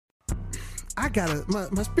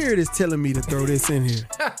my spirit is telling me to throw this in here.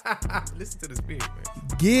 Listen to the spirit,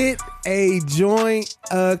 man. Get a joint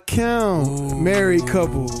account, married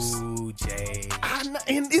couples. Ooh, Jay.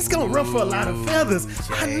 And it's gonna ruffle a lot of feathers.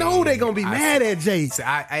 Jay. I know they're gonna be mad at Jay. So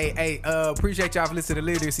appreciate y'all for listening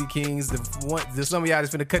to Literacy Kings. Some of y'all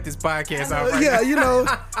just finna cut this podcast out right Yeah, now. you know,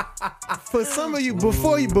 for some of you,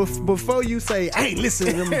 before you say, I ain't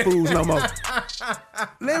listening to them fools no more.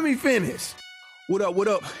 Let me finish. What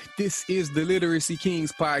up? This is the Literacy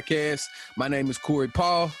Kings podcast. My name is Corey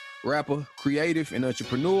Paul, rapper, creative, and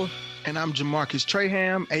entrepreneur. And I'm Jamarcus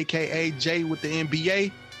Traham, a.k.a. Jay with the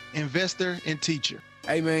NBA, investor and teacher.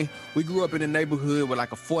 Hey, man, we grew up in a neighborhood with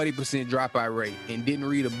like a 40% dropout rate and didn't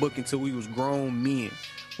read a book until we was grown men.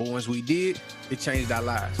 But once we did, it changed our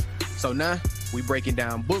lives. So now, we breaking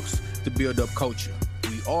down books to build up culture.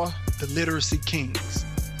 We are The Literacy Kings.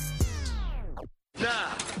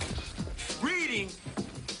 Now, reading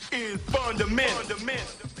is fundamental.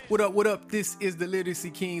 What up? This is the Literacy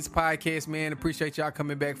Kings podcast, man. Appreciate y'all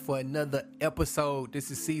coming back for another episode.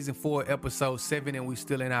 This is season 4, episode 7, and we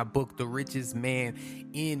still in our book, The Richest Man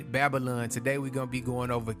in Babylon. Today, we're going to be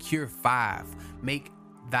going over Cure 5. Make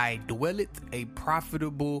thy dwelleth a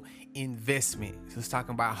profitable investment. So it's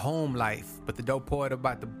talking about home life. But the dope part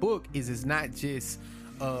about the book is it's not just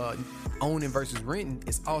owning versus renting.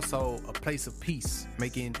 It's also a place of peace,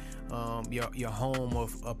 making your home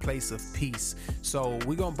of a place of peace. So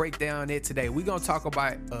we're gonna break down that today. We're gonna talk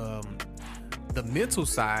about the mental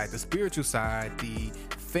side, the spiritual side, the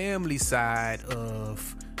family side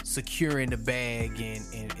of securing the bag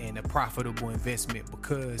and a profitable investment,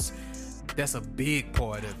 because that's a big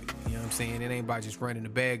part of it. You know what I'm saying? It ain't about just running the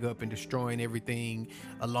bag up and destroying everything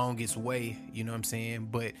along its way. You know what I'm saying?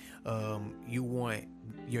 But you want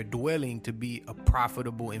your dwelling to be a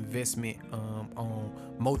profitable investment on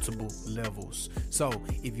multiple levels. So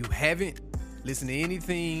if you haven't listened to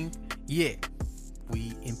anything yet,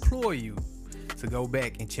 we implore you to go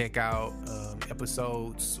back and check out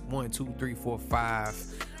episodes 1, 2, 3, 4,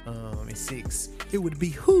 5, and 6. It would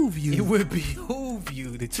behoove you. It would behoove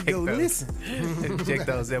you to check go those, listen. check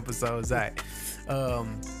those episodes out.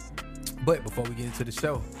 But before we get into the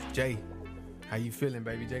show, Jay, how you feeling,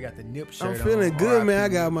 baby? Jay got the Nip shirt on. I'm feeling good, RIP. man. I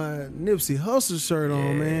got my Nipsey Hussle shirt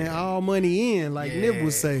on, man. All money in, like Nip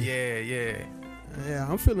would say. Yeah.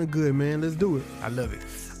 I'm feeling good, man. Let's do it. I love it.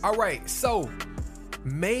 All right, so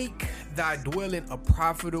make thy dwelling a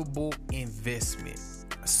profitable investment.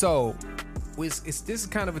 So this is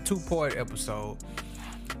kind of a 2-part episode.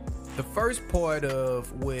 The first part of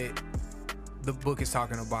what the book is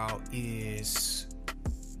talking about is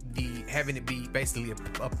having it be basically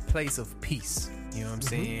a place of peace. You know what I'm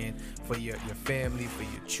saying? For your family, for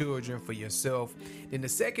your children, for yourself. Then the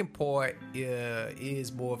second part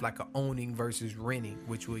is more of like a owning versus renting,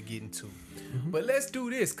 which we'll get into. But let's do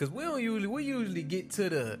this, because we usually get to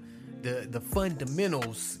the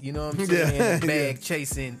fundamentals, you know what I'm saying? Yeah. The bag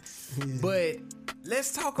chasing. But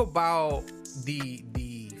let's talk about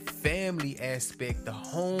the family aspect, the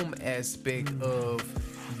home aspect of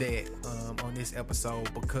that on this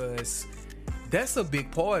episode, because that's a big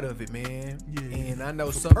part of it, man. Yeah. And I know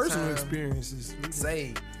Some sometimes personal experiences.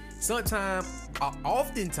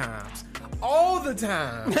 oftentimes, all the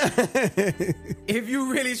time, if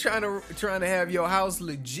you really trying to have your house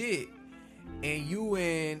legit, and you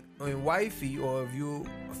and wifey, or if you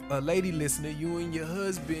a lady listener, you and your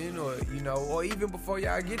husband, or or even before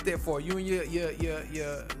y'all get that far, you and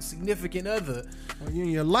your significant other, Or you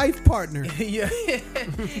and your life partner. yeah.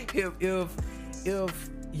 if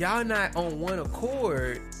y'all not on one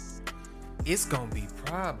accord, it's gonna be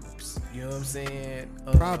problems. You know what I'm saying?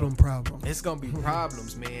 Problem. It's gonna be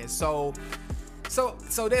problems, man. So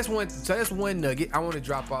that's one nugget I want to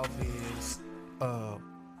drop off is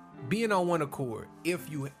being on one accord. If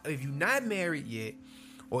you not married yet,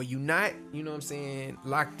 or you not, you know what I'm saying,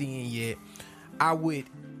 locked in yet, I would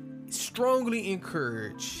strongly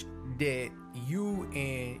encourage that you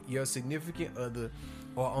and your significant other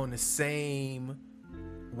are on the same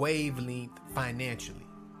wavelength financially.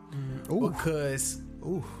 Because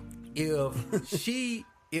if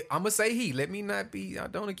I'm gonna say let me not be, I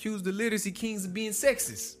don't accuse the Literacy Kings of being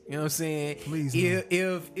sexist. You know what I'm saying? Please,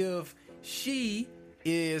 if she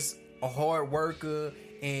is a hard worker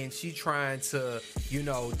and she trying to,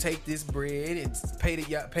 take this bread and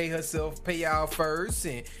pay herself, pay y'all first,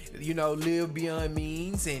 and live beyond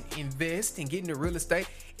means and invest and get into real estate.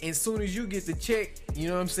 And soon as you get the check, you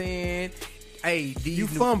know what I'm saying, Hey, You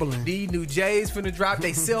fumbling. These new J's finna drop.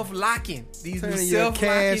 They self-locking. These new Turning your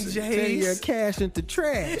self-locking turning your J's. cash into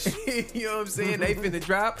trash. You know what I'm saying? They finna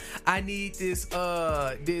drop. I need this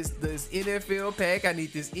this NFL pack. I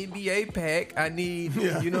need this NBA pack. I need,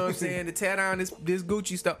 you know what I'm saying, to tear down this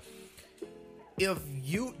Gucci stuff. If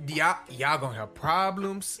y'all gonna have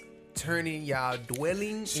problems turning y'all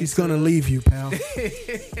dwelling. She's gonna leave you, pal.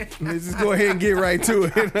 Let's just go ahead and get right to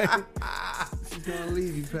it. She's gonna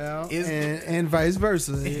leave you, pal, and vice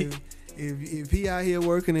versa. If he out here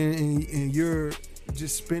working and you're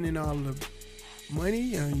just spending all the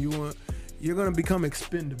money and you're gonna become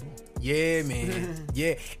expendable. Yeah, man.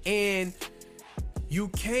 Yeah, and you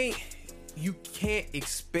can't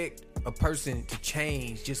expect a person to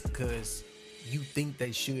change just because you think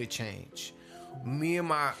they should change. Me and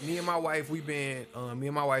my wife,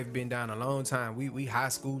 been down a long time. We high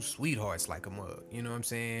school sweethearts like a mug. You know what I'm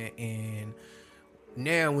saying? And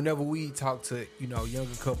now whenever we talk to,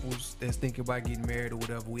 younger couples that's thinking about getting married or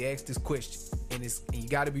whatever, we ask this question, and you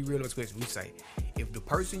got to be real with this question. We say, if the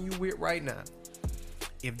person you with right now,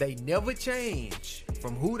 if they never change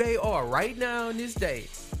from who they are right now in this day,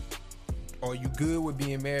 are you good with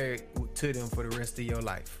being married to them for the rest of your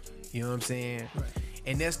life? You know what I'm saying? Right.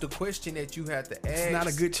 And that's the question that you have to ask. It's not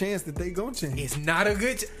a good chance that they gonna change. It's not a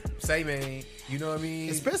good say, man. You know what I mean?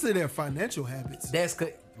 Especially their financial habits. That's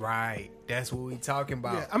good. Right. That's what we talking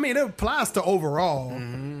about. Yeah, I mean, it applies to overall,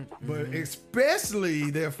 but especially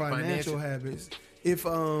their financial habits. If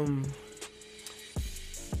you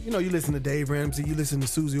listen to Dave Ramsey, you listen to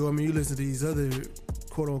Susie Orman, you listen to these other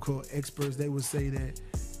quote unquote experts, they would say that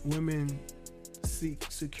women seek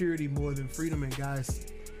security more than freedom, and guys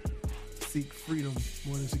seek freedom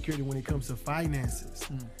more than security when it comes to finances.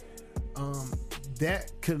 That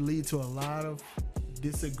could lead to a lot of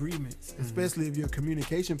disagreements, especially if your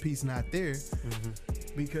communication piece not there,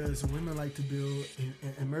 because women like to build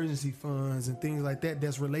emergency funds and things like that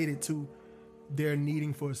that's related to their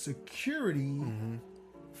needing for security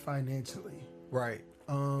financially. Right.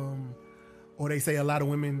 Or they say a lot of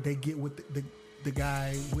women, they get with the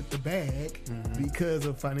guy with the bag because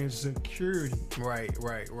of financial security. Right.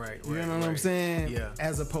 You know what I'm saying? Yeah.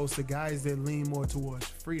 As opposed to guys that lean more towards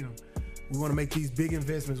freedom. We want to make these big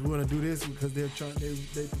investments. We want to do this because they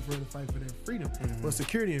prefer to fight for their freedom. But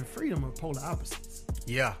security and freedom are polar opposites.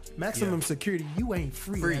 Yeah. Maximum security, you ain't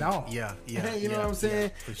free at all. Yeah. You know what I'm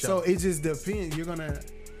saying? For sure. So it just depends.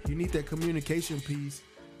 You need that communication piece,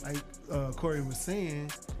 like Corey was saying,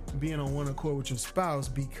 being on one accord with your spouse,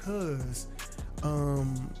 because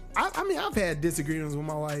I've had disagreements with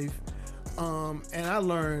my wife, and I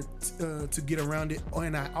learned to get around it,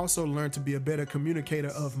 and I also learned to be a better communicator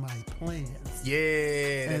of my plans.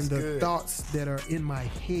 Yeah, that's and the good. thoughts that are in my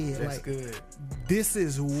head. That's like, good. This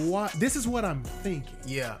is what I'm thinking.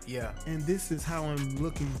 Yeah. And this is how I'm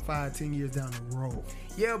looking 5-10 years down the road.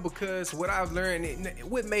 Yeah, because what I've learned, it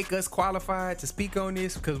would make us qualified to speak on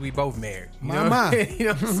this because we both married. You know what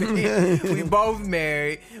I'm saying? We both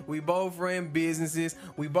married. We both ran businesses.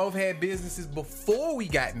 We both had businesses before we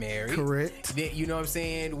got married. Correct. You know what I'm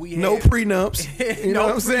saying? We had no prenups. You know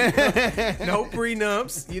what I'm saying? No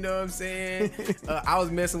prenups. You know what I'm saying? I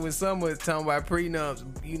was messing with someone talking about prenups.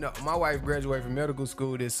 My wife graduated from medical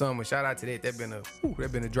school this summer. Shout out to that. That been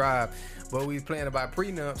a drive. But we was playing about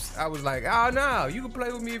prenups. I was like, oh no, you can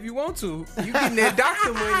play with me if you want to. You getting that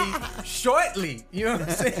doctor money shortly. You know what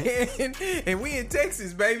I'm saying? And we in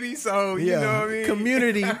Texas, baby. So you know what I mean?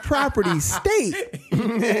 Community property state.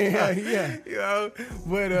 Yeah.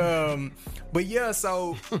 But yeah,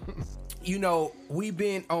 so we've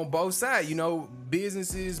been on both sides,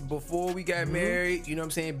 businesses before we got married, you know what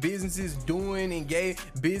I'm saying? Businesses doing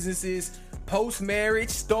businesses post-marriage,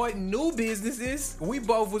 starting new businesses. We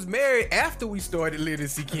both was married after we started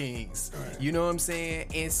Literacy Kings. Right. You know what I'm saying?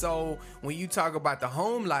 And so when you talk about the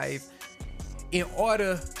home life, in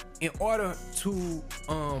order to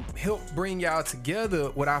help bring y'all together,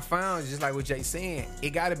 what I found, just like what Jay saying, it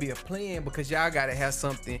got to be a plan, because y'all got to have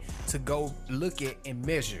something to go look at and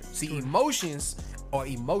measure. See, emotions are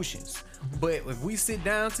emotions, but if we sit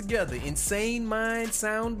down together, in sound mind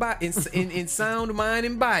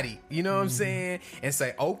and body, you know what I'm saying, and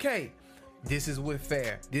say, okay, this is what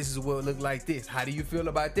fair. This is what it look like this. How do you feel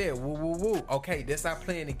about that? Woo, woo, woo. Okay, that's our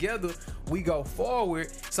plan together. We go forward.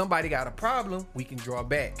 Somebody got a problem, we can draw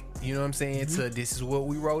back. You know what I'm saying? So this is what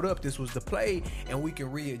we wrote up. This was the play, and we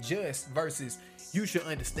can readjust versus you should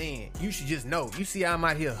understand. You should just know. You see I'm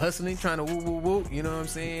out here hustling, trying to woo, woo, woo. You know what I'm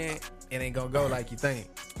saying? It ain't gonna go like you think.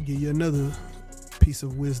 Give you another piece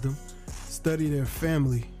of wisdom. Study their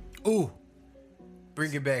family. Ooh.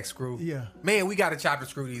 Bring it back, Screw. Yeah. Man, we got to chop and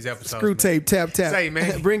screw these episodes. Screw man. tape, tap, tap. Say,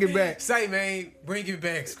 man. Bring it back. Say, man. Bring it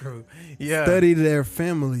back, Screw. Yeah. Study their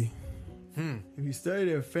family. If you study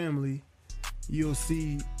their family, you'll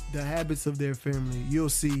see the habits of their family. You'll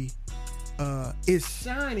see it's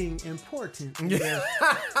shining important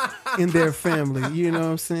in their family. You know what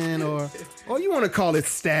I'm saying? Or you want to call it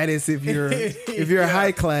status if you're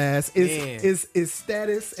high class. Is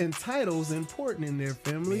status and titles important in their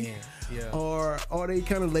family? Man. Yeah. Or are they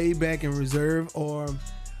kind of laid back and reserved? Or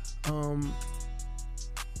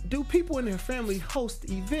do people in their family host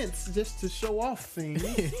events just to show off things?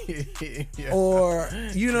 Yeah. Or,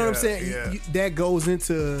 you know what I'm saying? Yeah. That goes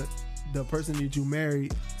into the person that you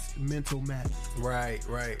married mental map. Right.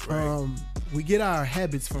 We get our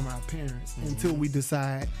habits from our parents until we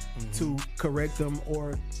decide to correct them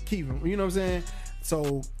or keep them. You know what I'm saying?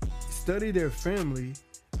 So study their family.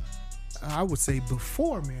 I would say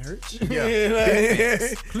before marriage. Yeah.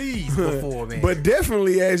 Please, before, man. But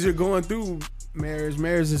definitely as you're going through marriage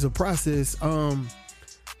is a process.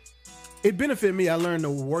 It benefited me. I learned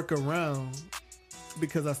to work around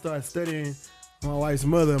because I started studying my wife's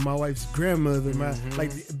mother, my wife's grandmother,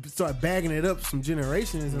 start bagging it up some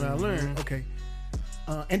generations, and I learned, okay.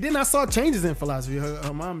 And then I saw changes in philosophy.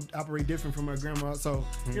 Her mom operate different from her grandma, so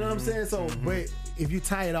you know what I'm saying. So, but if you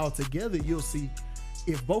tie it all together, you'll see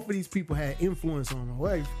if both of these people had influence on my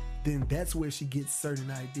wife, then that's where she gets certain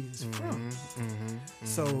ideas from.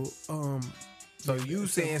 So you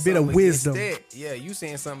saying bit something of wisdom. Against that? Yeah, you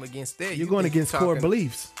saying something against that. You're going against core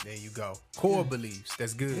beliefs. There you go. Core beliefs.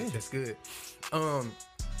 That's good. Yeah. That's good.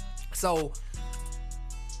 So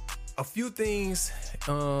a few things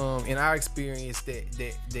in our experience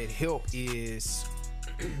that help is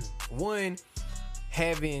one,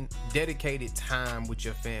 having dedicated time with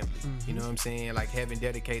your family. You know what I'm saying? Like having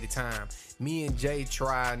dedicated time. Me and Jay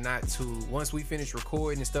try not to, once we finish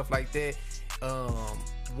recording and stuff like that,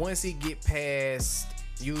 once it get past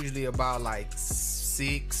usually about like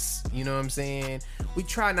 6, you know what I'm saying? We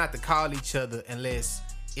try not to call each other unless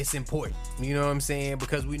it's important. You know what I'm saying?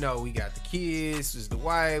 Because we know we got the kids, it's the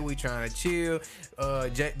wife, we trying to chill.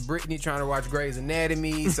 Brittany trying to watch Grey's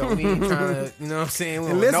Anatomy, so we ain't trying to, you know what I'm saying?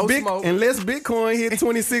 Smoke. Unless Bitcoin hit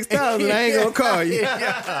 26,000, I ain't gonna call you.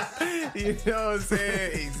 Yeah. You know what I'm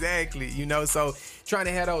saying? Exactly. You know, so trying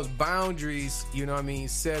to have those boundaries, you know what I mean,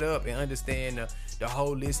 set up and understand the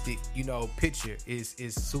holistic, you know, picture is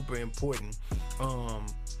super important.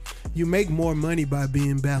 You make more money by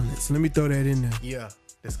being balanced. Let me throw that in there. Yeah,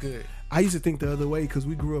 that's good. I used to think the other way because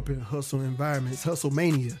we grew up in hustle environments, hustle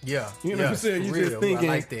mania. Yeah. You know what I'm saying? You real. just thinking.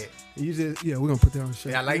 I like that. We're going to put that on the show.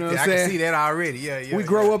 Yeah, I like you know that. I can see that already. Yeah. We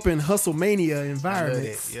grow up in hustle mania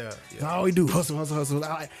environments. Yeah. All we do, hustle.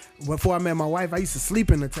 Before I met my wife, I used to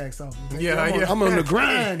sleep in the tax office. I'm on the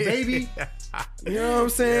grind, baby. You know what I'm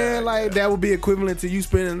saying? That would be equivalent to you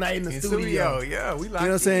spending the night in the studio. Yeah, we like it. You know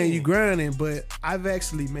what I'm saying? You grinding, but I've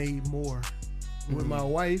actually made more with my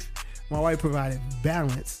wife. My wife provided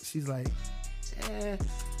balance. She's like,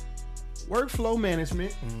 workflow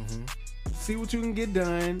management. See what you can get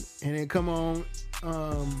done, and then come on,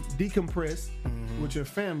 decompress with your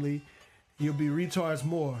family. You'll be recharged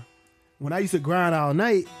more. When I used to grind all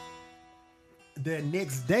night, the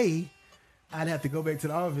next day, I'd have to go back to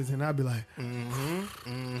the office, and I'd be like,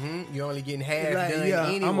 You're only getting half done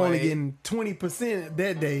anyway. I'm only getting 20%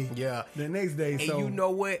 that day. Yeah. The next day. And you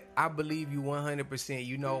know what? I believe you 100%.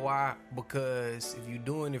 You know why? Because if you're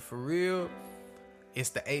doing it for real, it's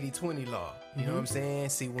the 80-20 law. You know what I'm saying?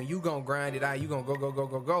 See, when you gonna grind it out, you gonna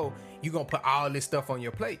go, you gonna put all this stuff on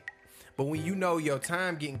your plate. But when you know your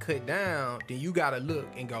time getting cut down, then you gotta look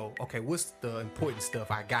and go, okay, what's the important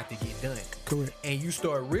stuff I got to get done? Correct. And you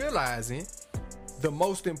start realizing the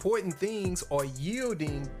most important things are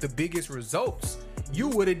yielding the biggest results. You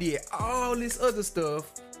would have did all this other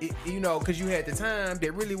stuff, you know, because you had the time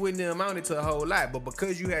that really wouldn't have amounted to a whole lot. But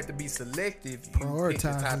because you had to be selective, you picked the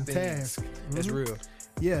top prioritizing things. tasks. That's real.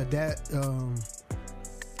 Yeah, that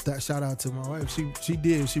shout out to my wife.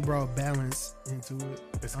 She brought balance into it.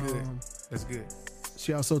 That's good. That's good.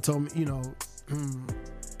 She also told me, you know,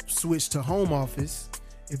 switch to home office.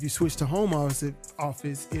 If you switch to home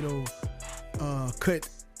office, it'll cut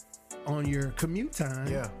on your commute time.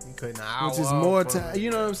 Yeah, you cutting an hour, which is more time. You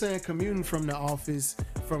know what I'm saying? Commuting from the office,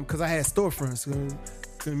 because I had storefronts. So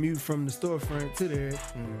commute from the storefront to there.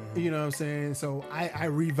 You know what I'm saying? So I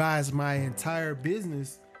revised my entire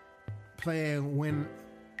business plan when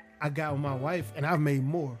I got with my wife, and I've made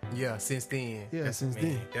more. Yeah, since then. Yeah, since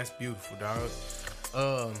then. That's beautiful, dog.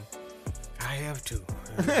 I have to.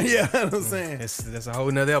 Yeah, you know what I'm saying. That's a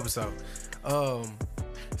whole nother episode.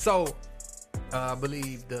 So I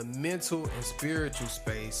believe the mental and spiritual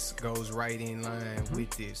space goes right in line with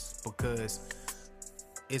this, because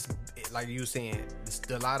it's like you were saying,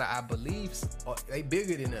 a lot of our beliefs they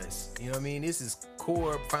bigger than us. You know what I mean? This is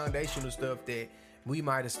core foundational stuff that we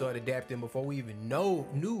might have started adapting before we even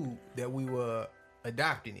knew that we were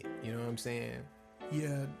adopting it. You know what I'm saying?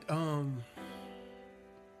 Yeah.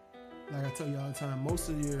 Like I tell you all the time, most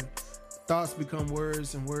of your thoughts become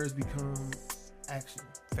words and words become action.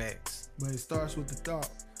 Facts. But it starts with the thought.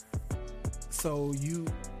 So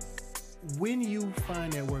when you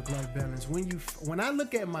find that work-life balance, when I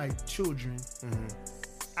look at my children,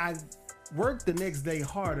 I work the next day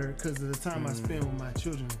harder because of the time I spend with my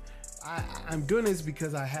children. I'm doing this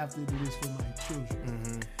because I have to do this for my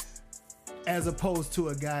children, as opposed to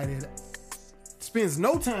a guy that spends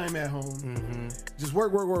no time at home, just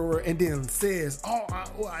work, and then says, "Oh,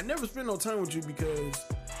 I never spend no time with you because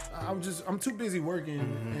I'm too busy working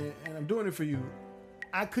and I'm doing it for you."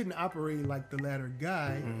 I couldn't operate like the latter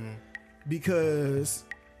guy because,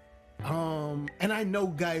 and I know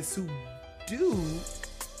guys who do.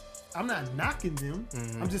 I'm not knocking them.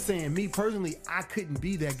 I'm just saying, me personally, I couldn't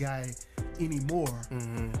be that guy anymore.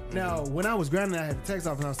 Now, when I was grounded, I had the tax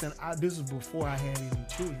office. I was saying, this was before I had any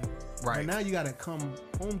children. Right. But now you got to come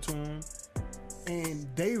home to them, and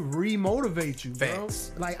they re-motivate you,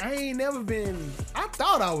 Facts. bro. Like, I ain't never been. I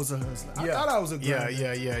thought I was a hustler. I thought I was a grinder.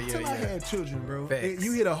 Until I had children, bro.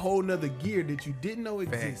 You hit a whole nother gear that you didn't know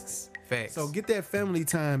existed. Facts. So get that family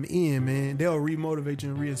time in, man. They'll re-motivate you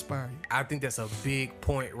and re-inspire you. I think that's a big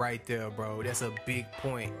point right there, bro. That's a big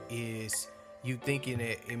point, is you thinking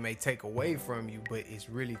that it may take away from you, but it's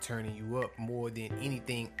really turning you up more than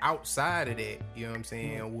anything outside of that, you know what I'm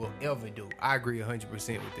saying, will ever do. I agree 100% with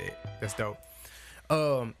that. That's dope.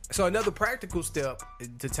 So another practical step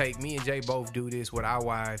to take, me and Jay both do this with our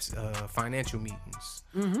wives, financial meetings.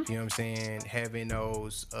 You know what I'm saying? Having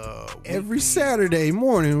those every Saturday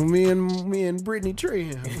morning, me and Brittany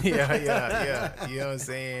Traham. yeah. You know what I'm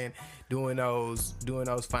saying? Doing those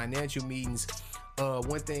financial meetings.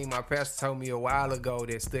 One thing my pastor told me a while ago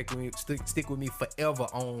that stick with me forever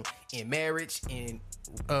in marriage and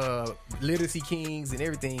Literacy Kings and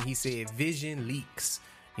everything. He said, vision leaks.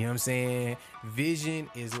 You know what I'm saying? Vision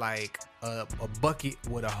is like a bucket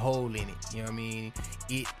with a hole in it. You know what I mean?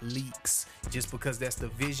 It leaks. Just because that's the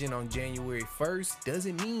vision on January 1st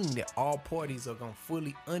doesn't mean that all parties are going to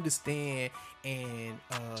fully understand and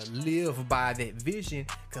live by that vision,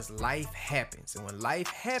 because life happens. And when life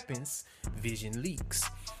happens, vision leaks.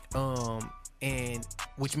 And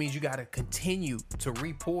which means you got to continue to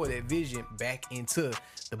re-pour that vision back into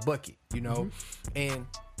the bucket, you know? And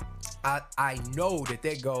I know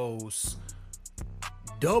that goes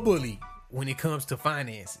doubly when it comes to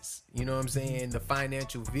finances. You know what I'm saying? The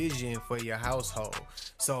financial vision for your household.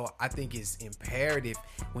 So I think it's imperative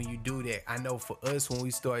when you do that. I know for us, when we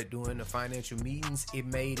started doing the financial meetings, it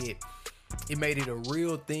made it a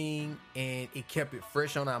real thing, and it kept it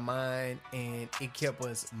fresh on our mind, and it kept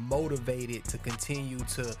us motivated to continue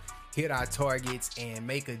to hit our targets and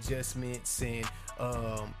make adjustments and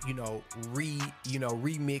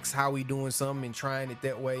remix how we doing something and trying it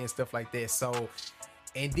that way and stuff like that. So,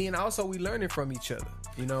 and then also we learning from each other.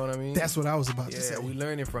 You know what I mean? That's what I was about to say. Yeah, we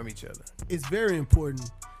learning from each other. It's very important.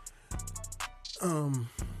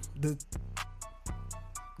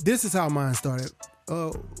 This is how mine started.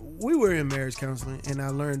 We were in marriage counseling, and I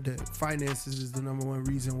learned that finances is the number one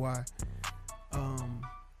reason why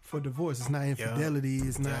for divorce. It's not infidelity.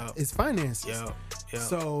 It's not. It's finances.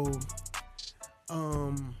 So, we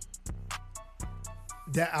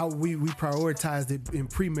prioritized it in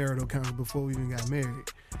premarital counseling before we even got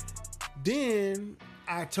married. Then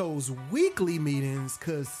I chose weekly meetings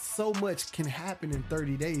because so much can happen in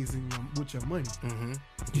 30 days with your money.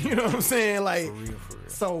 You know what I'm saying? Like, for real.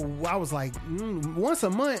 So I was like, once a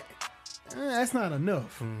month, that's not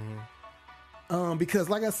enough. Because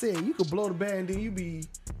like I said, you could blow the bag and then you be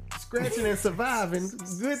scratching and surviving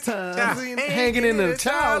good times, hanging in the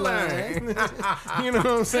child line. You know what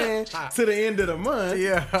I'm saying? To the end of the month.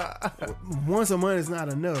 Yeah. Once a month is not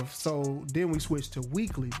enough. So then we switched to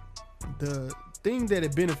weekly. The thing that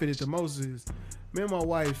it benefited the most is me and my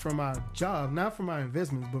wife, from our job, not from our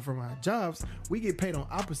investments, but from our jobs, we get paid on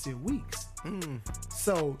opposite weeks.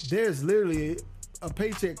 So there's literally a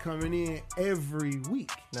paycheck coming in every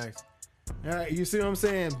week. Nice. All right, you see what I'm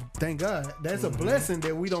saying? Thank God. That's a blessing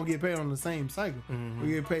that we don't get paid on the same cycle.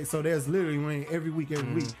 We get paid. So there's literally money every week.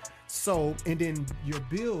 So, and then your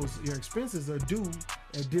bills, your expenses are due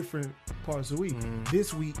at different parts of the week.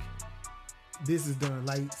 This week, this is the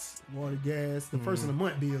lights, water, gas, the first of the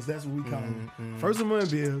month bills. That's what we call them. First of the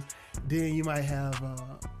month bills. Then you might have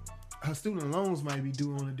her student loans might be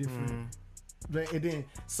due on a different. And then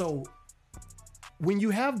so when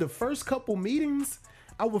you have the first couple meetings,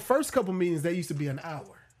 our first couple meetings they used to be an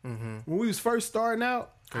hour. When we was first starting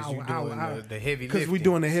out, Because you're doing the heavy lifting. Because we're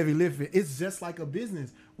doing the heavy lifting. It's just like a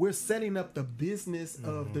business. We're setting up the business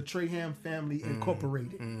of the Traham Family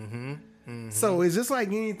Incorporated. So it's just like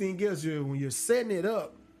anything else. When you're setting it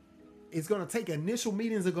up, it's going to take initial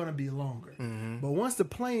meetings are going to be longer. But once the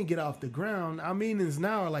plane get off the ground, our meetings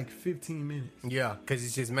now are like 15 minutes. Yeah, because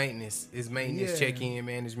it's just maintenance. It's maintenance, check-in,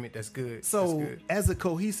 management. That's good. So That's good. as a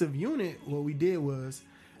cohesive unit, what we did was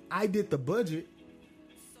I did the budget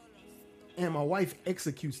and my wife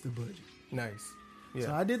executes the budget. Nice. Yeah.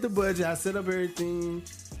 So I did the budget, I set up everything,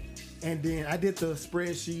 and then I did the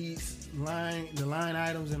spreadsheets, the line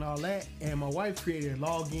items and all that. And my wife created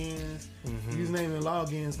logins, username and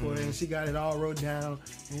logins for it, and she got it all wrote down.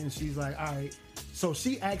 And she's like, all right. So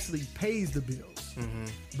she actually pays the bills,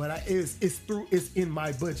 but it's in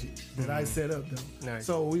my budget that I set up though. Nice.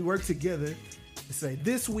 So we work together to say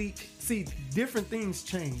this week. See, different things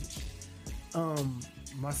change.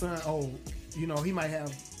 My son, we might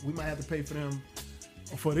have to pay for them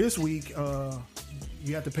for this week.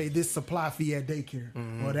 You have to pay this supply fee at daycare,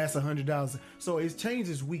 or that's $100. So it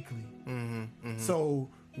changes weekly. So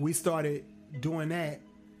we started doing that,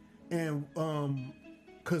 and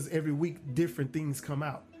because every week different things come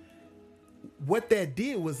out. What that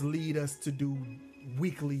did was lead us to do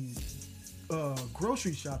weekly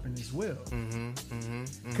grocery shopping as well.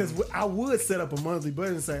 Because I would set up a monthly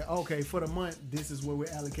budget and say, okay, for the month, this is what we're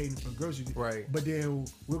allocating for groceries. Right. But then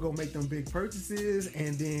we're going to make them big purchases,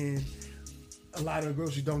 and then a lot of the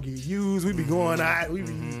groceries don't get used. We be going out, we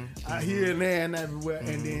be out here and there and everywhere.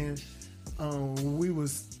 And then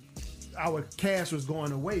our cash was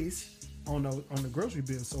going to waste on the grocery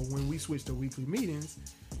bill. So when we switched to weekly meetings,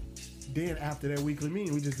 then after that weekly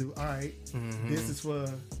meeting, we just do, all right, this is for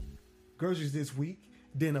groceries this week.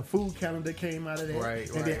 Then a food calendar came out of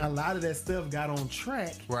that, and then a lot of that stuff got on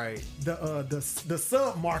track. Right. The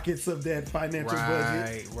sub markets of that financial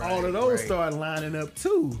budget, all of those started lining up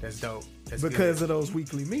too. That's dope. That's because good. of those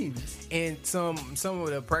weekly meetings. And some of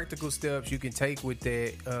the practical steps you can take with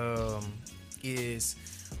that is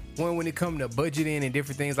when it comes to budgeting and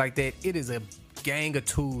different things like that, it is a gang of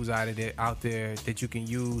tools out there that you can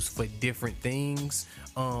use for different things.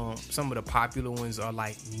 Some of the popular ones are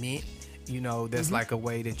like Mint. That's like a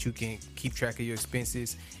way that you can keep track of your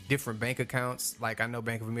expenses. Different bank accounts, like I know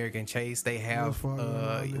Bank of America and Chase, they have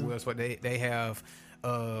they have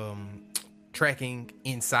tracking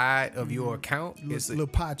inside of your account. It's little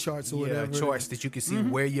pie charts or whatever. Charts that you can see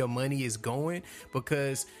where your money is going,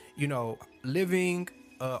 because living,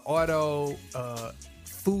 auto,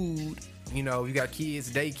 food. You got kids,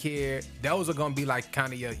 daycare. Those are gonna be like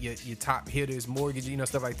kind of your top hitters, mortgage,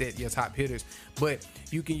 stuff like that. Your top hitters, but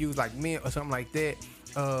you can use like Mint or something like that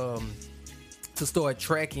to start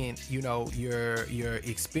tracking, your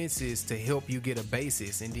expenses to help you get a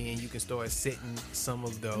basis, and then you can start setting some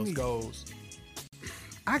of those goals.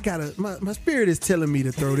 I gotta. My spirit is telling me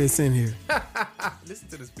to throw this in here. Listen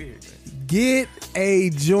to the spirit, man. Get a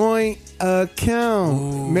joint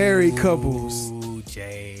account, married couples.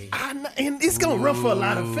 Jay. And it's gonna ruffle a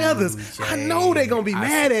lot of feathers. Jay. I know they're gonna be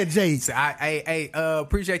mad at Jay. I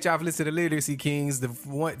appreciate y'all for listening to the Literacy Kings.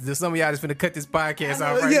 Some of y'all just finna cut this podcast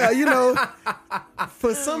off right now.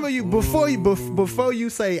 For some of you, before you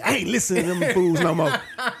say, I ain't listening to them fools no more.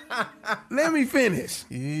 Let me finish.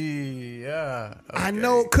 Yeah. Okay. I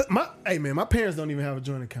know. My parents don't even have a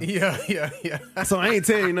joint account. Yeah. So I ain't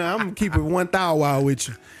telling you nothing. I'm gonna keep it 1,000 while with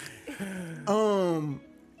you.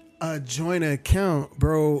 A joint account,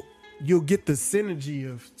 bro. You'll get the synergy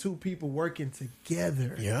of two people working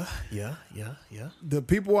together. Yeah. The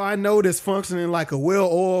people I know that's functioning like a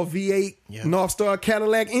well-oiled V8 North Star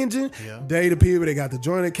Cadillac engine, they the people that got the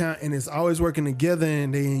joint account and it's always working together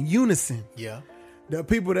and they in unison. Yeah. The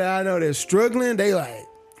people that I know that's struggling, they like,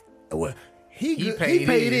 well, he paid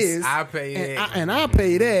this, I pay that, and I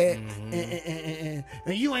pay that,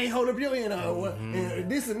 and you ain't hold up your end,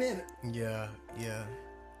 and this and that. Yeah.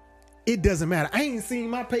 It doesn't matter. I ain't seen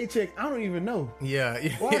my paycheck. I don't even know. Yeah.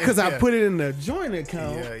 Why? Because I put it in the joint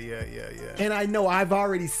account. Yeah. And I know I've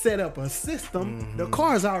already set up a system. The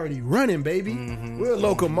car's already running, baby. We're a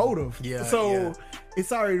locomotive. Yeah. So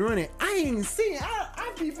it's already running. I ain't seen.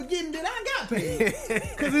 I be forgetting that I got paid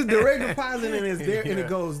because it's direct deposit and it's there and it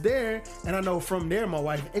goes there. And I know from there my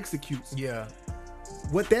wife executes. Yeah.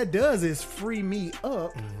 What that does is free me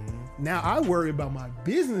up. Now I worry about my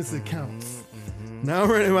business accounts. Now I'm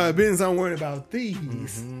worrying about business. I'm worrying about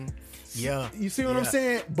these. Yeah. You see what I'm Yeah.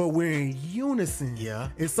 saying? But we're in unison. Yeah.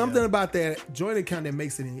 It's something about that joint account that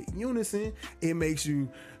makes it in unison. It makes you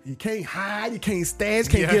can't hide, you can't stash,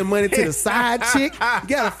 can't Yeah. give money to the side chick. You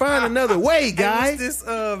gotta find another way, Hey, guys. what's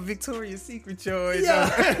this Victoria's Secret choice?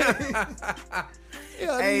 Yeah.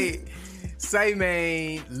 Yeah, Hey, say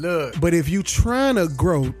man, look. but if you trying to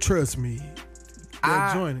grow, trust me,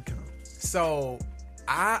 that I- joint account. So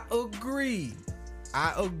I agree.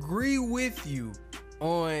 I agree with you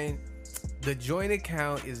on the joint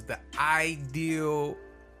account is the ideal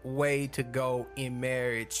way to go in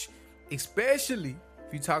marriage, especially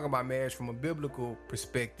if you're talking about marriage from a biblical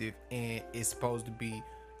perspective and it's supposed to be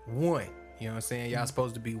one. You know what I'm saying? Y'all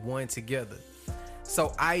supposed to be one together.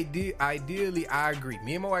 So ideally, I agree.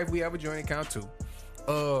 Me and my wife, we have a joint account too.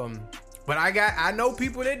 But I know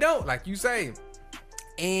people that don't, like you say.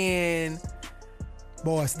 And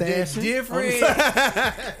Boy, the stashing. different,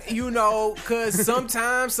 you know, because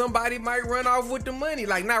sometimes somebody might run off with the money,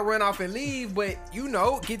 like not run off and leave, but you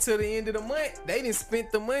know, get to the end of the month, they didn't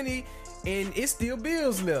spent the money, and it's still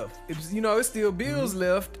bills left. It's still bills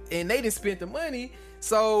left, and they didn't spend the money.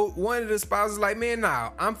 So one of the spouses like, man, nah,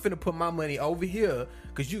 I'm finna put my money over here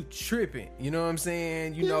because you tripping. You know what I'm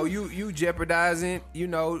saying? You know, you jeopardizing,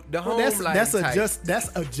 the home life. That's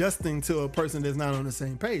adjusting to a person that's not on the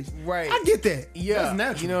same page. Right. I get that. Yeah, That's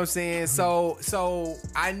natural. you know what I'm saying. So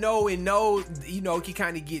I know it can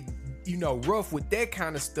kind of get rough with that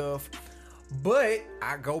kind of stuff. But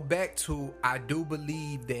I go back to I do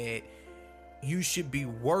believe that you should be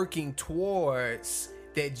working towards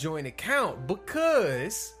that joint account,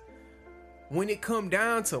 because when it come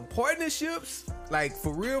down to partnerships, like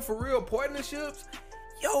for real partnerships,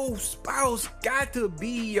 your spouse got to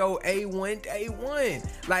be your A1 day one.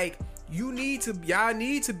 Like y'all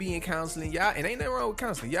need to be in counseling, y'all, and ain't nothing wrong with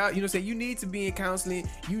counseling, y'all. You know what I'm saying? You need to be in counseling.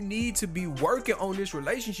 You need to be working on this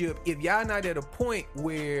relationship. If y'all not at a point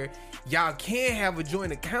where y'all can't have a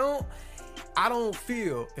joint account, I don't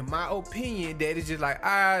feel, in my opinion, that it's just like,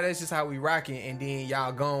 that's just how we rocking, and then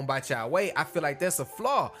y'all gone by y'all way. I feel like that's a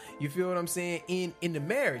flaw. You feel what I'm saying? In the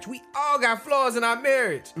marriage, we all got flaws in our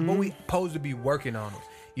marriage, but we supposed to be working on them.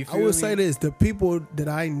 You feel I will me? say this: the people that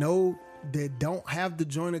I know that don't have the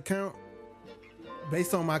joint account,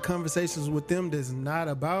 based on my conversations with them, that's not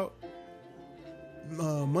about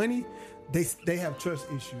money. They have trust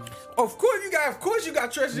issues. Of course you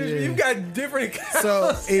got trust issues. Yeah. You got different accounts.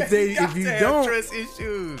 So if got you to have don't- trust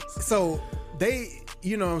issues. So they,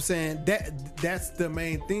 you know what I'm saying, that's the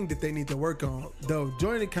main thing that they need to work on. The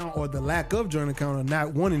joint account or the lack of joint account or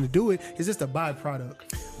not wanting to do it is just a byproduct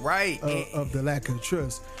Right. of the lack of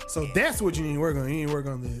trust. So that's what you need to work on. You need to work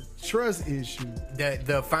on the trust issue.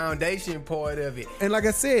 The foundation part of it. And like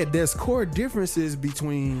I said, there's core differences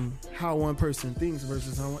between how one person thinks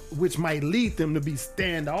versus which might lead them to be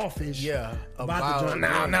standoffish. Yeah, About the joint.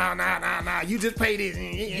 Nah. You just pay this.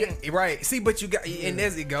 Yeah, right. See, but you got, and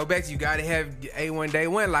as it go back to, you got to have A1 day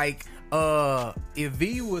one. Like, if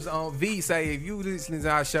V was on say if you listening to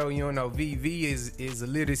our show, you don't know V is a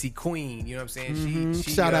literacy queen. You know what I'm saying?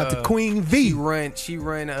 She Shout out to Queen V. She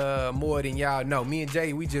run more than y'all know. Me and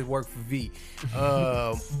Jay, we just work for V.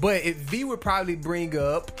 But if V would probably bring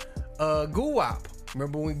up Guwap.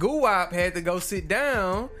 Remember when Guwap had to go sit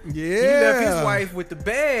down? Yeah. He left his wife with the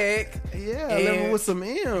bag. Yeah, and left him with some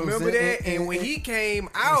M's. Remember that? And when he came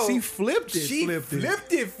out, she flipped it. She flipped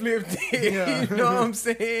it. Yeah. You know what I'm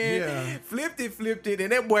saying? Yeah. Flipped it.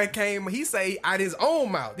 And that boy came, he say out his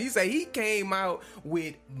own mouth. He say he came out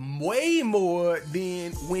with way more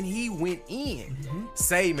than when he went in.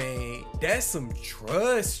 Say, man, that's some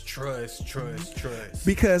trust.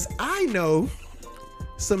 Because I know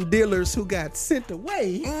some dealers who got sent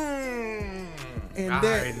away I and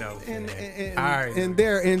already know, man. I already and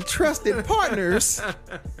their entrusted partners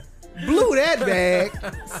blew that bag,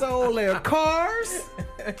 sold their cars,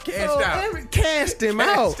 cashed them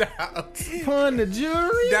out, pawned the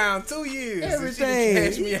jewelry, down 2 years. everything.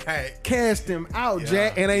 Catch me out. Cashed them out,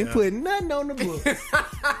 Jack, and ain't yeah. putting nothing on the book.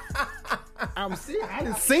 I'm serious. I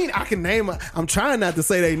done seen. I can name. I'm trying not to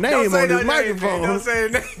say their name on this microphone. Don't say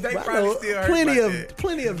their name. They But I probably know still hurt plenty about of that.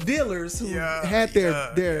 plenty of dealers who Yeah, had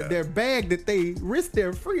yeah. their bag that they risked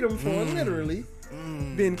their freedom for, literally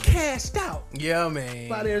been cashed out Yeah, man.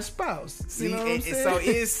 by their spouse. See, you know what I'm saying? so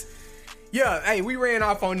it's hey, we ran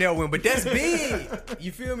off on that one, but that's big.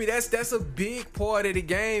 You feel me? That's a big part of the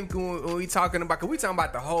game when we talking about, cause we talking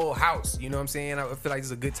about the whole house. You know what I'm saying? I feel like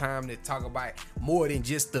it's a good time to talk about more than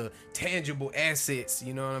just the tangible assets.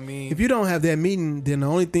 You know what I mean? If you don't have that meeting, then the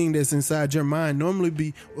only thing that's inside your mind normally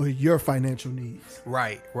be your financial needs.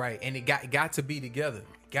 Right, and it got to be together.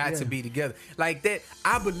 got to be together. Like that,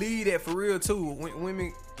 I believe that for real too. When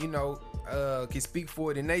women, you know, can speak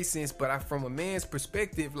for it in their sense, but from a man's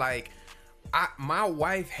perspective, like my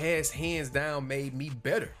wife has hands down made me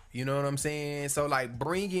better. You know what I'm saying? So like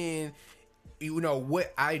bringing, you know,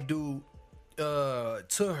 what I do to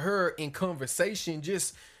her in conversation,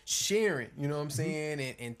 just sharing, you know what I'm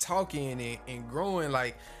saying, and talking and growing,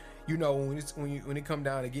 like, you know, when it come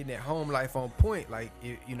down to getting that home life on point, like,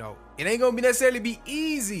 you know, it ain't gonna be necessarily be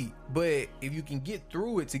easy, but if you can get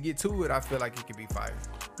through it to get to it, I feel like it can be fire.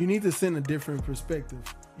 You need to send a different perspective.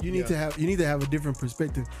 You need to have a different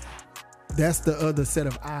perspective. That's the other set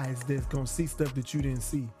of eyes that's gonna see stuff that you didn't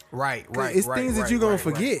see. Right. It's things that you're gonna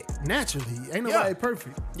forget naturally. Ain't nobody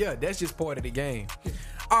perfect. Yeah, that's just part of the game.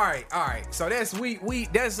 All right. So that's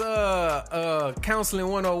that's counseling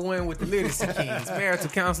 101 with the Literacy Kings. Marital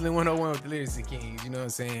counseling 101 with the Literacy Kings. You know what I'm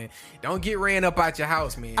saying? Don't get ran up out your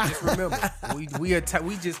house, man. Just remember,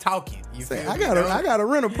 we just talking. You feel me? I got a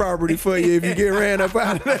rental property for you if you get ran up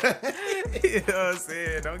out of there. You know what I'm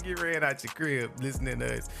saying? Don't get ran out your crib listening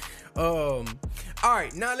to us. All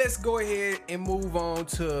right, now let's go ahead and move on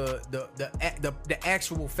to the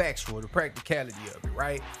actual factual, the practicality of it,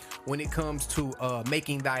 right? When it comes to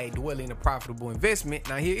making thy dwelling a profitable investment.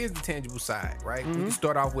 Now here is the tangible side, right? We can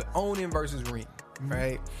start off with owning versus renting,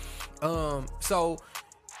 right? So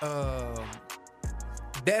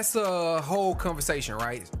that's a whole conversation,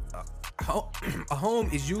 right? A home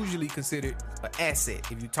is usually considered an asset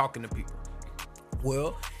if you're talking to people.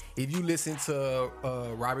 Well, if you listen to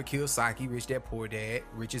Robert Kiyosaki, Rich Dad Poor Dad,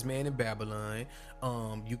 Richest Man in Babylon,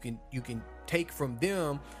 you can take from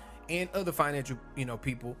them and other financial, you know,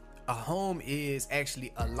 people. A home is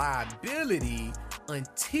actually a liability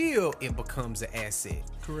until it becomes an asset.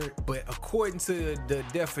 Correct. But according to the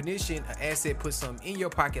definition, an asset puts something in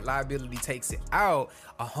your pocket, liability takes it out.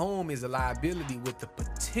 A home is a liability with the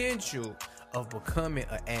potential of becoming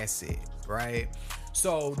an asset, right?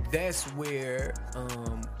 So that's where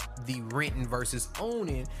the renting versus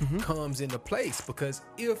owning comes into place, because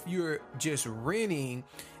if you're just renting,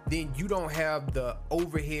 then you don't have the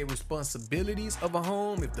overhead responsibilities of a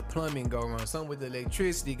home. If the plumbing go wrong, something with the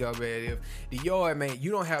electricity go bad, if the yard, man, you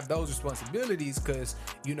don't have those responsibilities because,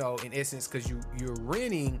 you know, in essence, because you're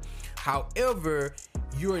renting. However,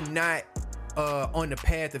 you're not on the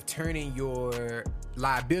path of turning your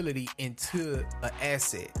liability into an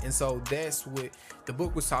asset. And so that's what the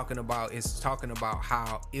book was talking about. It's talking about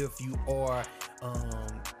how if you are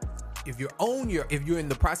if you're in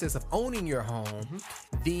the process of owning your home,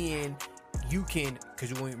 then you can, because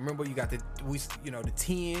you remember you got the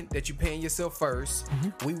 10 that you paying yourself first.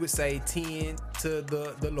 We would say 10 to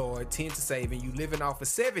the Lord, 10 to saving. You living off of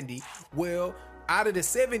 70. Well, out of the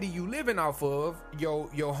 70 you living off of,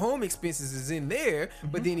 your home expenses is in there,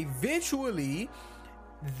 but then eventually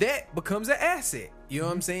that becomes an asset. You know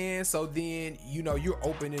what I'm saying? So then, you know, you're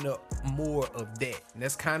opening up more of that. And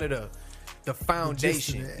that's kind of the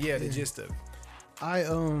foundation. The gist of it. I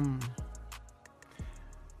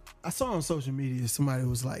saw on social media somebody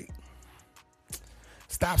was like,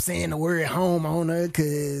 stop saying the word homeowner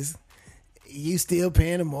because you still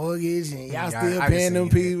paying the mortgage and y'all still paying them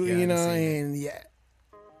people, you know, and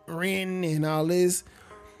renting and all this.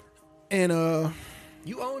 And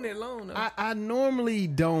you own that loan, though. I normally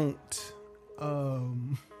don't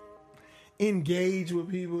engage with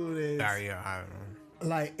people that I don't know.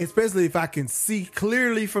 Like, especially if I can see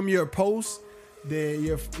clearly from your post that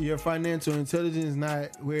your financial intelligence is not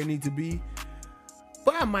where it needs to be.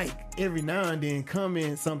 But I might every now and then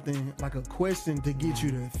comment something like a question to get you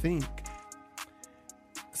to think.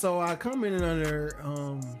 So I commented under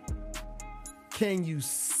can you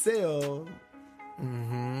sell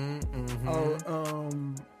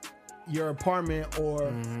your apartment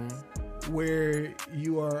or where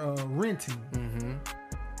you are renting?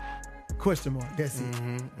 Question mark. That's it.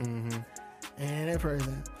 And that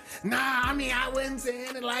person, nah, I mean, I wasn't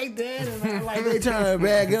saying it like that. And like they trying to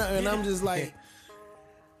back up, and I'm just like,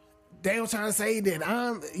 they were trying to say that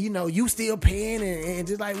I'm, you know, you still paying and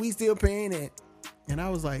just like we still paying it. And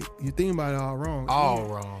I was like, you're thinking about it all wrong. All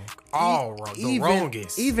wrong. The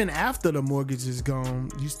wrongest. Even after the mortgage is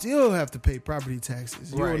gone, you still have to pay property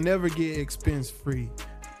taxes. You will never get expense free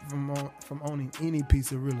from owning any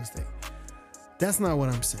piece of real estate. That's not what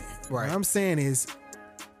I'm saying. Right. What I'm saying is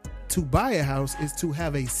to buy a house is to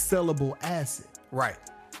have a sellable asset. Right.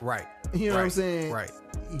 You know what I'm saying? Right.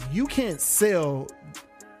 You can't sell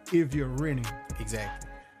if you're renting. Exactly.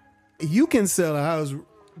 You can sell a house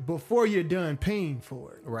before you're done paying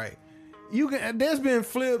for it. Right. You can. There's been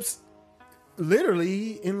flips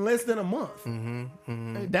literally in less than a month.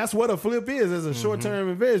 That's what a flip is, as a short-term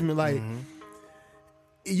investment. Like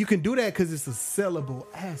you can do that because it's a sellable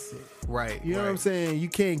asset. Right. You know what I'm saying? You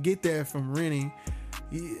can't get that from renting.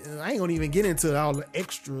 I ain't gonna even get into all the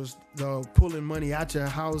extras, pulling money out your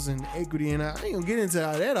house and equity, and I ain't gonna get into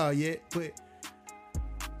all that all yet. But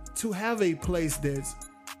to have a place that's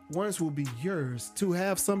once will be yours, to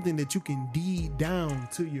have something that you can deed down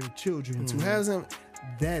to your children, to have some,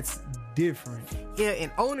 that's different. Yeah,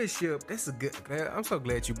 and ownership, that's a good, I'm so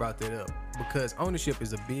glad you brought that up, because ownership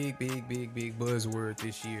is a big buzzword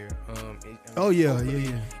this year.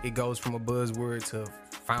 It goes from a buzzword to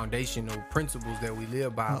foundational principles that we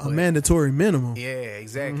live by. A mandatory minimum. Yeah,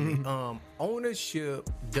 exactly. Ownership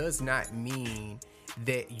does not mean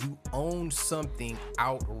that you own something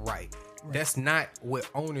outright. Right. That's not what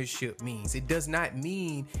ownership means. It does not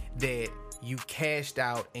mean that you cashed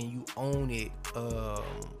out and you own it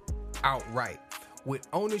outright. What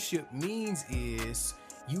ownership means is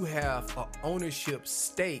you have an ownership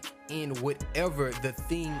stake in whatever the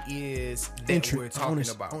thing is that we're talking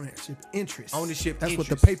about. Ownership interest. That's what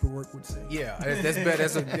the paperwork would say. Yeah, that's better.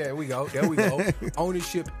 There we go.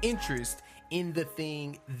 Ownership interest in the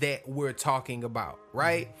thing that we're talking about,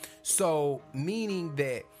 right? So meaning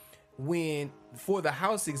that for the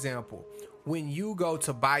house example, when you go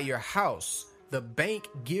to buy your house, the bank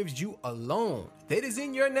gives you a loan that is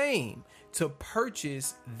in your name to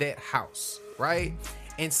purchase that house, right?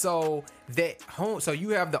 And so that home, so you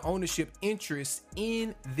have the ownership interest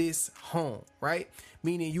in this home, right?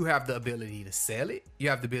 Meaning you have the ability to sell it, you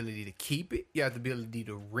have the ability to keep it, you have the ability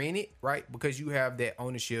to rent it, right? Because you have that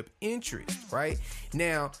ownership interest, right?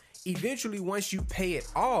 Now, eventually, once you pay it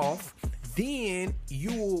off, then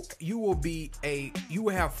you will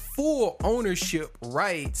have full ownership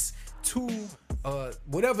rights to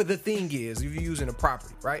whatever the thing is if you're using a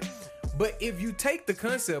property, right? But if you take the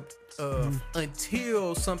concept of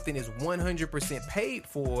until something is 100% paid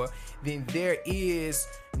for, then there's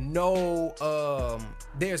no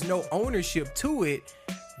ownership to it.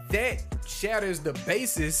 That shatters the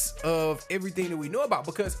basis of everything that we know about,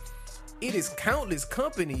 because it is countless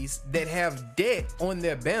companies that have debt on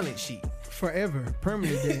their balance sheet. Forever,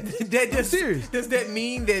 permanent debt. Serious. Does that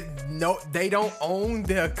mean that they don't own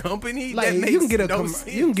their company? Like, that makes you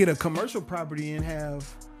can get a commercial property and have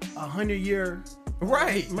 100-year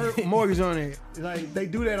mortgage on it. Like, they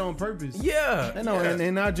do that on purpose. Yeah. I know. Yeah. And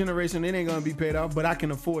in our generation, it ain't gonna be paid off, but I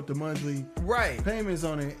can afford the monthly payments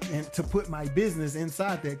on it and to put my business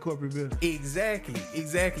inside that corporate building. Exactly.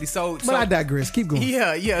 So I digress. Keep going.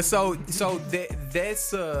 Yeah. So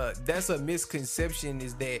that's a misconception,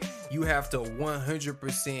 is that you have to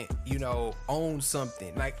 100% own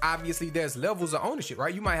something. Like, obviously there's levels of ownership,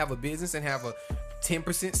 right? You might have a business and have a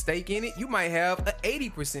 10% stake in it. You might have an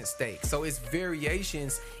 80% stake. So it's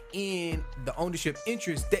variations in the ownership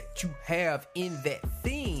interest that you have in that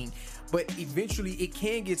thing. But eventually it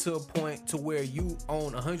can get to a point to where you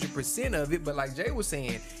own 100% of it. But like Jay was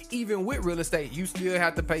saying, even with real estate, you still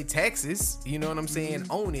have to pay taxes. You know what I'm saying?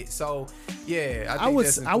 Own it. So yeah, I would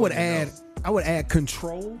add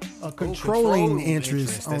control, a controlling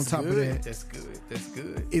interest on top of that. That's good.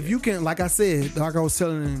 If you can, like I said, like I was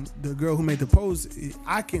telling the girl who made the post,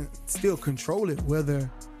 I can still control it,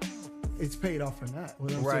 whether it's paid off or not.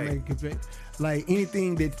 Like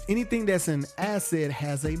anything that's an asset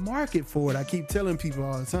has a market for it. I keep telling people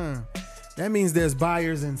all the time. That means there's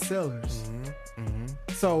buyers and sellers.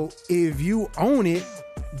 So if you own it,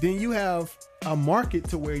 then you have a market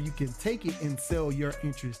to where you can take it and sell your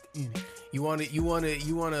interest in it. You want to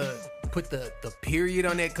put the period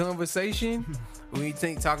on that conversation when you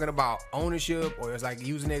talking about ownership, or it's like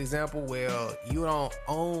using that example where you don't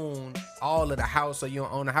own all of the house, or you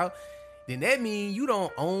don't own the house, then that means you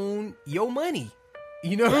don't own your money.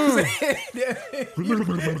 You know what I'm saying?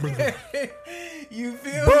 You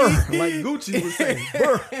feel me? Like Gucci was saying.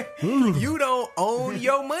 You don't own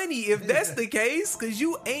your money if that's the case, because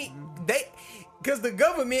the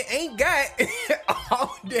government ain't got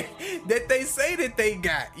all that they say that they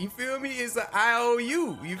got. You feel me? It's an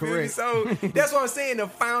IOU. You feel me? So that's what I'm saying. The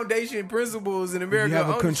foundation principles in America. You have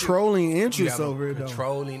a controlling interest over it, though.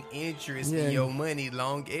 Controlling interest in your money,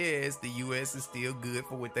 long as the U.S. is still good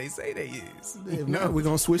for what they say they is. If not, we're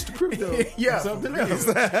gonna switch to crypto. Something else.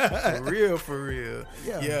 For real.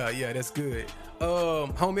 Yeah. That's good.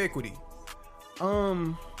 Home equity.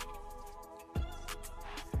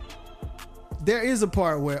 There is a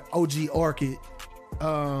part where OG Orchid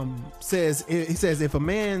says if a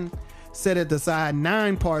man set aside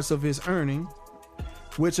 9 parts of his earning,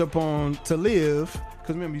 which upon to live,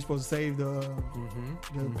 because remember you're supposed to save the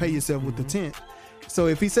pay yourself with the 10th. So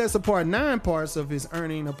if he sets apart 9 parts of his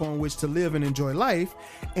earning upon which to live and enjoy life,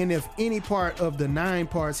 and if any part of the 9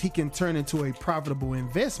 parts he can turn into a profitable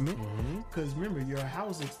investment, because remember, your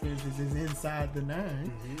house expenses is inside the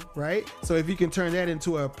 9, right? So if you can turn that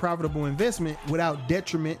into a profitable investment without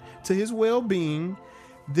detriment to his well-being,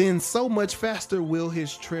 then so much faster will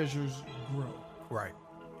his treasures grow.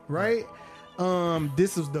 Right?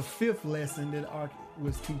 This is the 5th lesson that Ark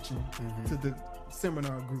was teaching to the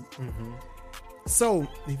seminar group. So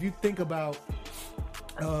if you think about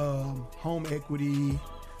home equity,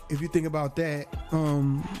 if you think about that,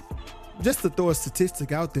 just to throw a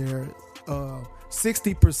statistic out there,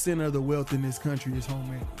 60% of the wealth in this country is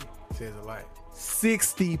home equity. Says a lot.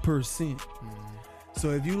 60%. So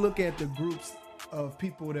if you look at the groups of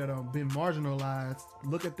people that have been marginalized,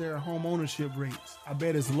 look at their home ownership rates. I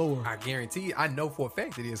bet it's lower. I guarantee you, I know for a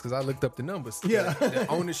fact it is because I looked up the numbers. Yeah. The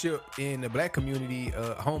ownership in the black community,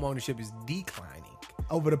 home ownership is declining.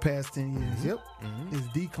 Over the past 10 years. It's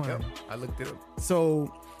declining. Yep. I looked it up.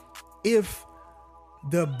 So if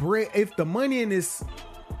the money in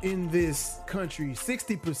this country,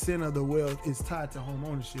 60% of the wealth is tied to home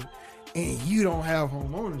ownership, and you don't have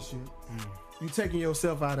home ownership, you're taking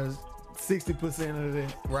yourself out of 60% of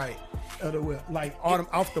that. Right. Of the wealth, like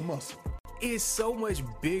off the muscle. It's so much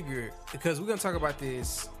bigger because we're gonna talk about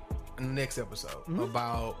this in the next episode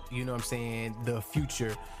about, you know what I'm saying, the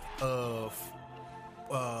future of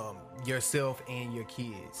yourself and your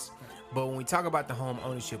kids. But when we talk about the home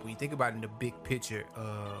ownership, when you think about it in the big picture,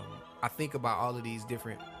 I think about all of these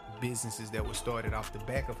different businesses that were started off the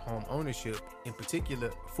back of home ownership, in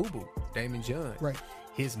particular FUBU, Damon John. Right.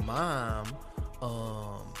 His mom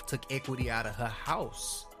took equity out of her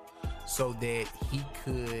house so that he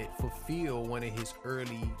could fulfill one of his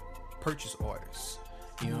early purchase orders.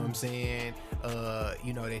 You know what I'm saying?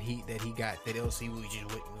 You know, that he got that LC was just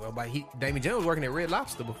wouldn't. But Damon Jones was working at Red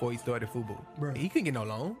Lobster before he started FUBU. Right. He couldn't get no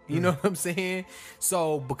loan. You know what I'm saying?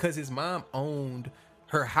 So because his mom owned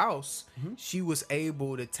her house, she was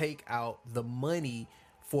able to take out the money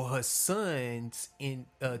for her sons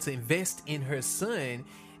to invest in her son.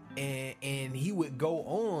 And he would go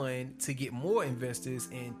on to get more investors,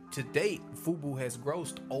 and to date FUBU has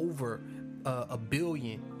grossed over $1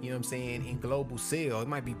 billion, you know what I'm saying, in global sales. It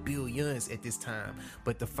might be billions at this time,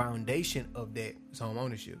 but the foundation of that is home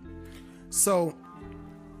ownership. So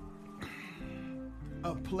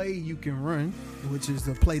a play you can run, which is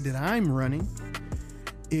the play that I'm running,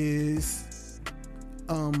 is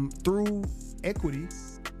through equity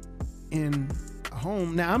in a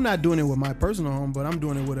home. Now I'm not doing it with my personal home, but I'm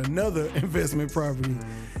doing it with another investment property.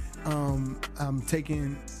 I'm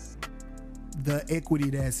taking the equity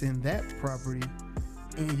that's in that property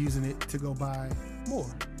and using it to go buy more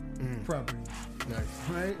properties. Nice.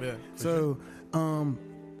 Right? Yeah. So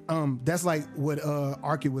that's like what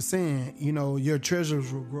Arky was saying, you know, your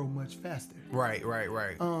treasures will grow much faster. Right.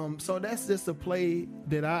 So that's just a play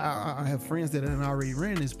that I have friends that have already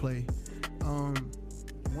ran this play.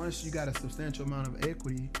 Once you got a substantial amount of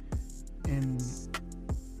equity in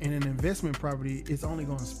an investment property, it's only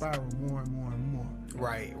going to spiral more and more and more.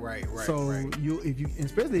 Right. So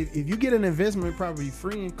especially if you get an investment property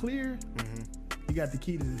free and clear, you got the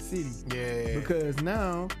key to the city. Yeah. Because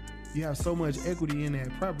now you have so much equity in that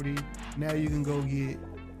property. Now you can go get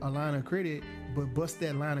a line of credit, but bust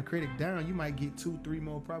that line of credit down. You might get 2-3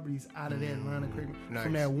 more properties out of that line of credit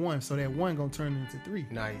from that one. So that one gonna turn into 3.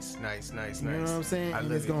 Nice. You know what I'm saying?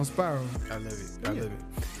 And it's gonna spiral. I love it.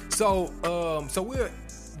 So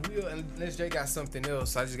unless Jay got something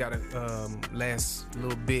else, I just got a last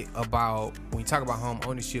little bit about when you talk about home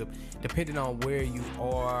ownership. Depending on where you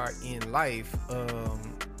are in life,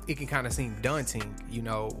 it can kind of seem daunting, you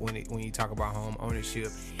know, when you talk about home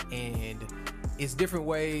ownership, and it's different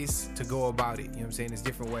ways to go about it. You know what I'm saying? There's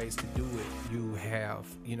different ways to do it. You have,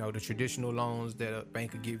 you know, the traditional loans that a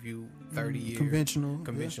bank could give you 30 year.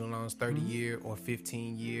 Conventional loans, 30 year or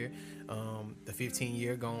 15 year. The 15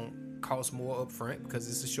 year gonna cost more up front because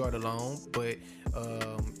it's a shorter loan, but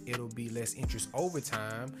it'll be less interest over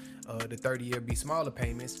time. The 30 year be smaller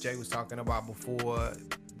payments. Jay was talking about before.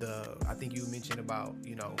 I think you mentioned about,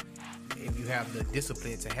 you know, if you have the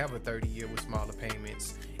discipline to have a 30 year with smaller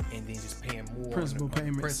payments and then just paying more principal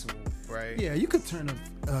payments. Principal, right? Yeah, you could turn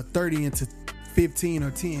a 30 into 15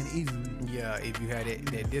 or 10 easily. Yeah, if you had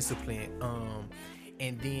that discipline.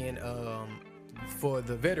 And then for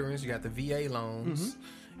the veterans, you got the VA loans.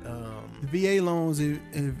 The VA loans, if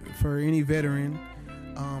for any veteran,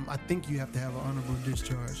 I think you have to have an honorable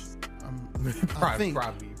discharge. Probably.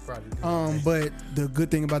 But the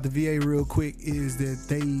good thing about the VA, real quick, is that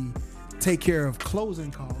they take care of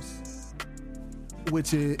closing costs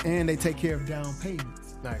and they take care of down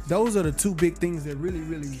payments. Nice. Those are the two big things that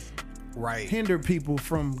really Right. hinder people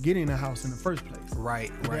from getting a house in the first place.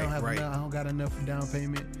 Right. They don't have enough, I don't got enough for down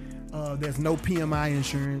payment. There's no PMI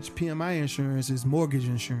insurance. PMI insurance is mortgage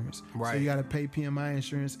insurance. Right. So you got to pay PMI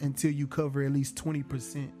insurance until you cover at least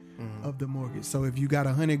 20% of the mortgage. So if you got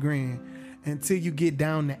 $100,000, until you get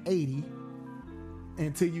down to 80,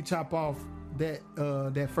 until you chop off that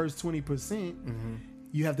first 20%,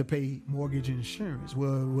 you have to pay mortgage insurance.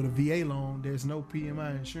 Well, with a VA loan, there's no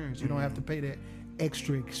PMI insurance. You don't have to pay that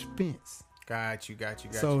extra expense. Got you.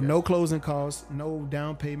 So no closing costs, no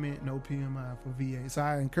down payment, no PMI for VA. So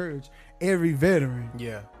I encourage every veteran.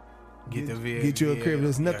 Yeah. Get the VA. Get you a crib.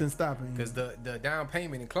 There's nothing stopping you. Because the down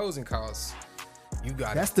payment and closing costs, you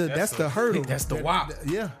got That's the hurdle. That's the wop.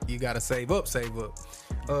 Yeah. You gotta save up.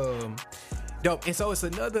 Dope. And so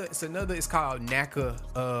it's called NACA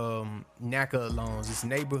loans. It's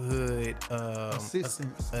neighborhood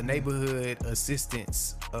Assistance. Neighborhood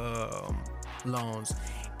assistance loans.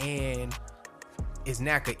 And it's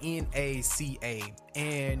NACA, NACA.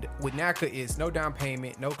 And with NACA, it's no down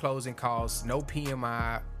payment, no closing costs, no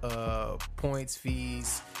PMI, points,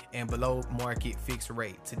 fees, and below market fixed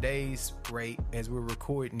rate. Today's rate, as we're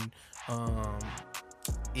recording,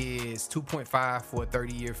 is 2.5 for a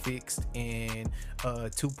 30-year fixed and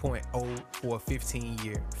 2.0 for a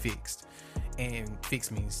 15-year fixed. And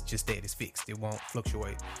fixed means just that it's fixed. It won't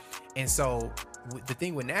fluctuate. And so the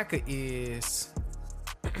thing with NACA is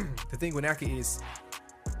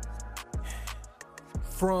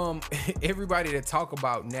from everybody that talk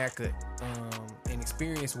about NACA and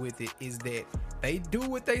experience with it is that they do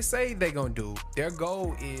what they say they gonna do. Their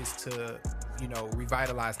goal is to,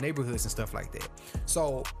 revitalize neighborhoods and stuff like that.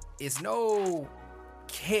 So it's no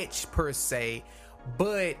catch per se,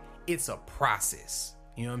 but it's a process.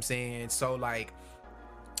 You know what I'm saying? So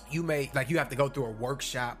you have to go through a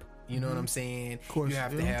workshop. You know what I'm saying? Of course, you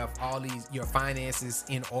have to have all your finances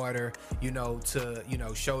in order,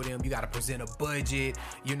 to, show them. You got to present a budget,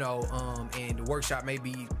 and the workshop may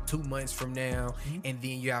be 2 months from now. And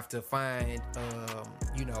then you have to find,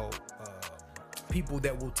 people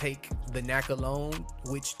that will take the NACA loan,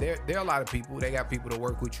 which there are a lot of people. They got people to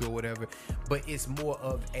work with you or whatever. But it's more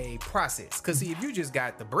of a process. Because, see, if you just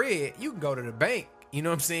got the bread, you can go to the bank. You know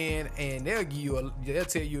what I'm saying? And they'll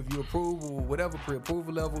tell you if you approve or whatever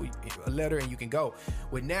pre-approval level, a letter, and you can go.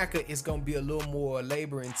 With NACA, it's going to be a little more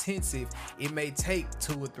labor intensive. It may take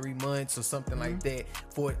 2 or 3 months or something like that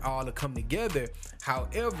for it all to come together.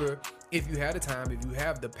 However, if you have the time, if you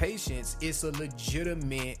have the patience, it's a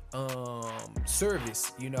legitimate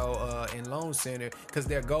service, and loan center, because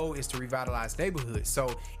their goal is to revitalize neighborhoods.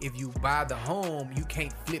 So if you buy the home, you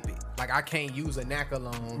can't flip it. Like, I can't use a NACA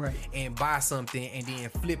loan and buy something and then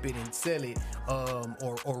flip it and sell it,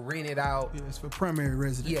 or rent it out. Yeah, it's for primary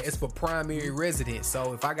residents. Yeah, it's for primary residents.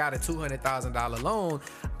 So if I got a $200,000 loan,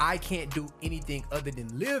 I can't do anything other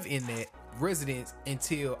than live in that residence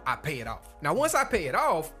until I pay it off. Now, once I pay it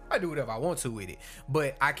off, I do whatever I want to with it.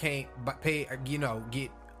 But I can't pay, pay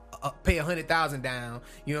 $100,000 down,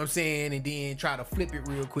 you know what I'm saying, and then try to flip it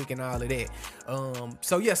real quick and all of that.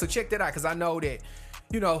 So check that out, because I know that,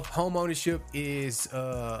 home ownership is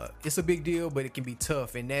it's a big deal, but it can be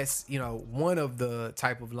tough, and that's one of the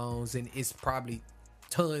type of loans, and it's probably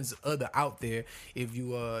tons other out there if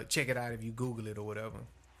you check it out, if you Google it or whatever.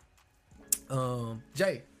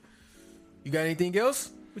 Jay, you got anything else?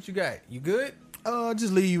 What you got? You good?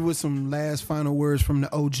 Just leave you with some last final words from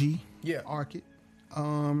the OG. Yeah. Arcade.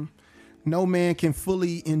 No man can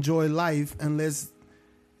fully enjoy life unless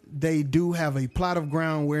they do have a plot of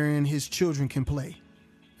ground wherein his children can play.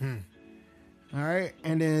 All right.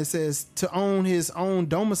 And then it says to own his own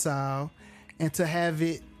domicile and to have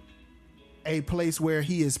it a place where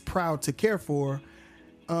he is proud to care for,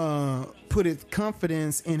 put his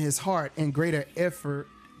confidence in his heart and greater effort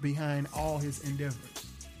behind all his endeavors.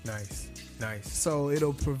 Nice. So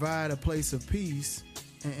it'll provide a place of peace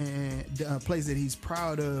and a place that he's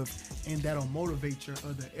proud of, and that'll motivate your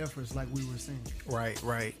other efforts, like we were saying.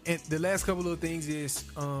 Right. And the last couple of things is,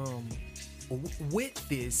 with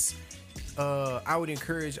this, I would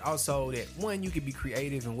encourage also that, one, you can be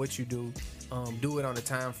creative in what you do. Do it on a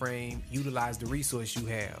time frame. Utilize the resource you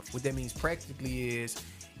have. What that means practically is,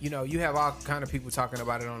 you have all kind of people talking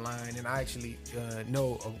about it online, and I actually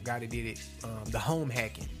know a guy that did it, the home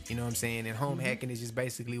hacking. You know what I'm saying? And home hacking is just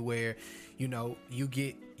basically where, you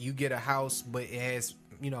get a house, but it has,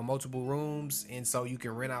 multiple rooms, and so you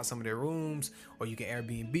can rent out some of their rooms, or you can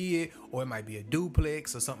Airbnb it, or it might be a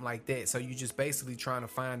duplex or something like that. So you just basically trying to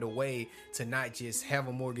find a way to not just have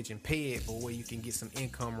a mortgage and pay it, but where you can get some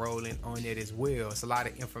income rolling on it as well. It's a lot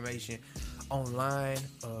of information online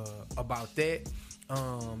about that.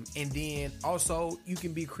 And then also you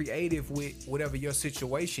can be creative with whatever your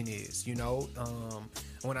situation is, you know.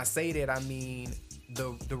 When I say that, I mean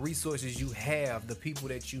the resources you have, the people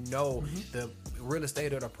that you know, the real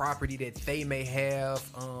estate or the property that they may have,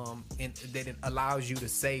 and that it allows you to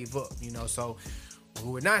save up, you know. So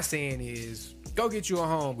what we're not saying is go get you a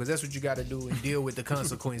home, because that's what you got to do and deal with the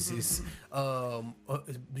consequences. You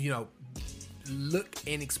know, look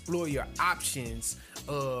and explore your options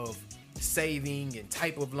of saving and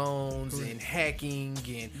type of loans and hacking,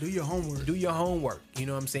 and Do your homework. do your homework, you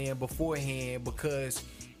know what I'm saying, beforehand, because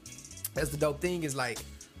that's the dope thing is like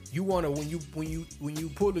you want to, when you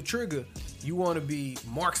pull the trigger, you want to be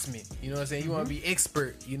marksman, you know what I'm saying, you want to be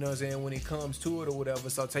expert, you know what I'm saying, when it comes to it or whatever.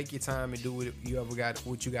 So take your time and do what you got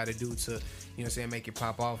to do to, you know what I'm saying, make it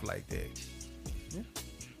pop off like that. Yeah,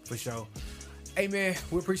 for sure. Hey man,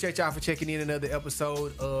 we appreciate y'all for checking in another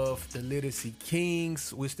episode of the Literacy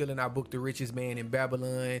Kings. We're still in our book, The Richest Man in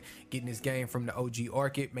Babylon, getting this game from the OG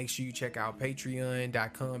Orchid. Make sure you check out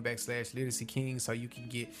patreon.com/Literacy Kings so you can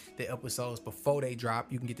get the episodes before they drop.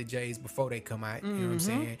 You can get the J's before they come out. You know what I'm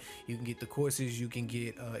saying? You can get the courses, you can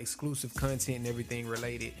get exclusive content and everything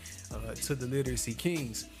related to the Literacy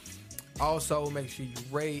Kings. Also, make sure you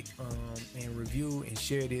rate and review and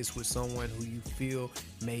share this with someone who you feel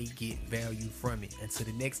may get value from it. Until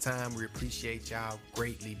the next time, we appreciate y'all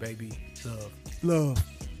greatly, baby. Love. Love.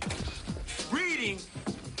 Reading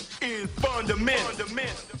is fundamental.